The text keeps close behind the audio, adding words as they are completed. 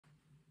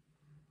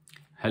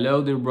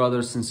Hello, dear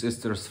brothers and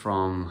sisters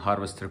from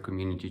Harvester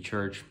Community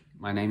Church.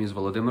 My name is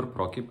Volodymyr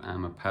Prokip.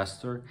 I'm a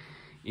pastor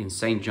in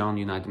St. John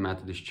United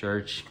Methodist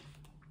Church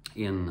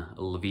in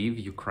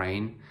Lviv,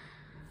 Ukraine.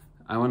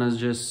 I want to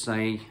just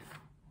say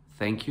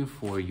thank you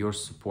for your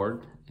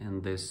support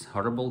in these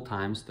horrible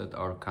times that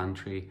our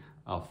country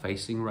are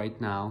facing right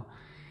now.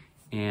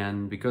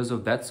 And because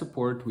of that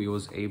support, we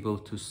was able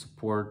to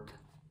support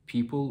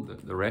people,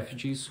 the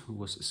refugees who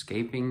was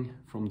escaping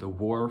from the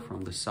war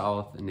from the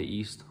south and the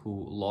east,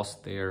 who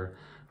lost their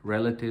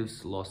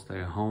relatives, lost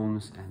their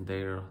homes, and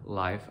their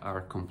life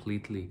are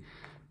completely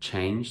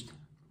changed.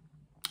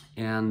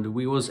 And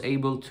we was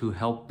able to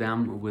help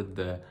them with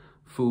the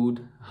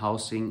food,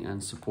 housing,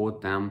 and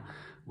support them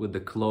with the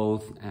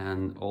clothes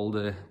and all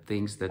the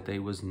things that they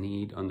was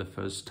need on the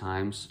first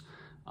times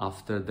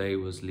after they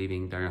was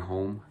leaving their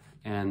home.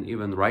 And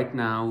even right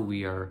now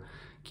we are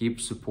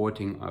keep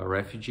supporting our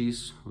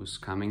refugees who's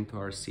coming to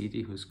our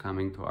city, who's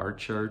coming to our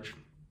church.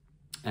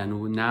 And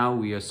now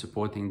we are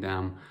supporting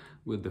them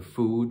with the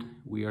food.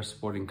 We are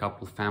supporting a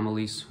couple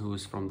families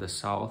who's from the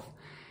south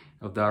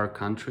of our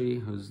country,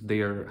 whose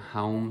their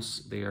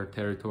homes, their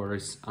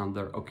territories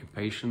under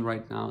occupation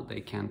right now.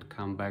 They can't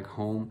come back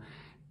home.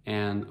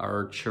 And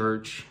our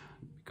church,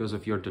 because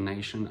of your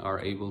donation, are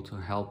able to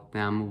help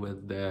them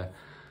with the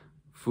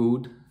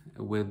food,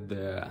 with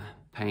the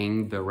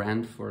paying the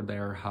rent for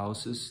their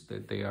houses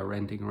that they are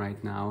renting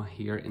right now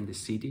here in the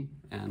city.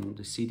 And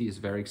the city is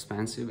very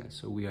expensive,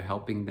 so we are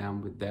helping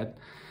them with that.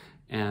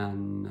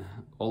 And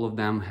all of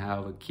them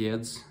have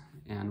kids,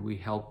 and we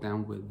help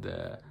them with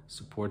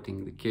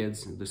supporting the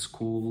kids in the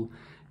school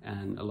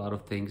and a lot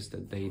of things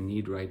that they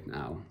need right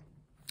now.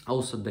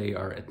 Also, they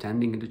are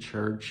attending the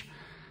church,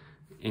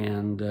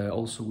 and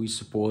also we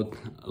support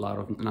a lot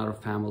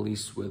of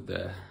families with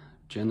the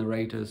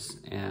generators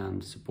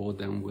and support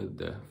them with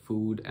the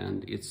food.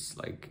 And it's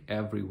like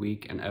every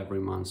week and every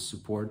month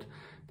support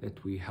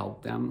that we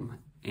help them.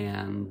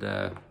 And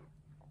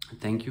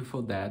thank you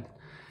for that.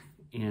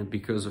 And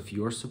because of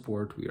your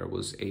support, we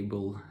was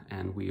able,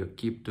 and we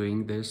keep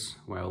doing this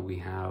while we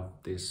have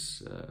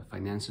this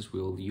finances.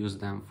 We'll use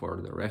them for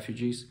the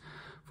refugees,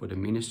 for the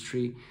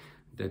ministry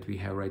that we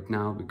have right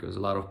now, because a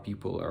lot of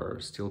people are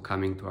still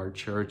coming to our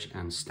church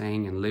and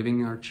staying and living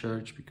in our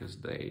church because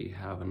they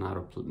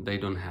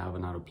don't have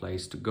another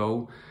place to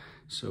go.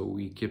 So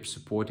we keep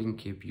supporting,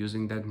 keep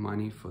using that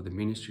money for the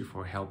ministry,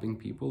 for helping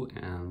people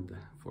and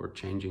for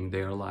changing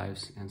their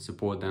lives and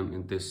support them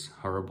in these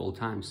horrible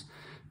times.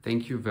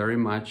 Thank you very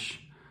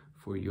much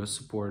for your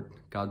support.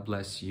 God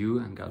bless you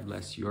and God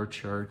bless your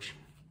church.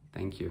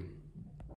 Thank you.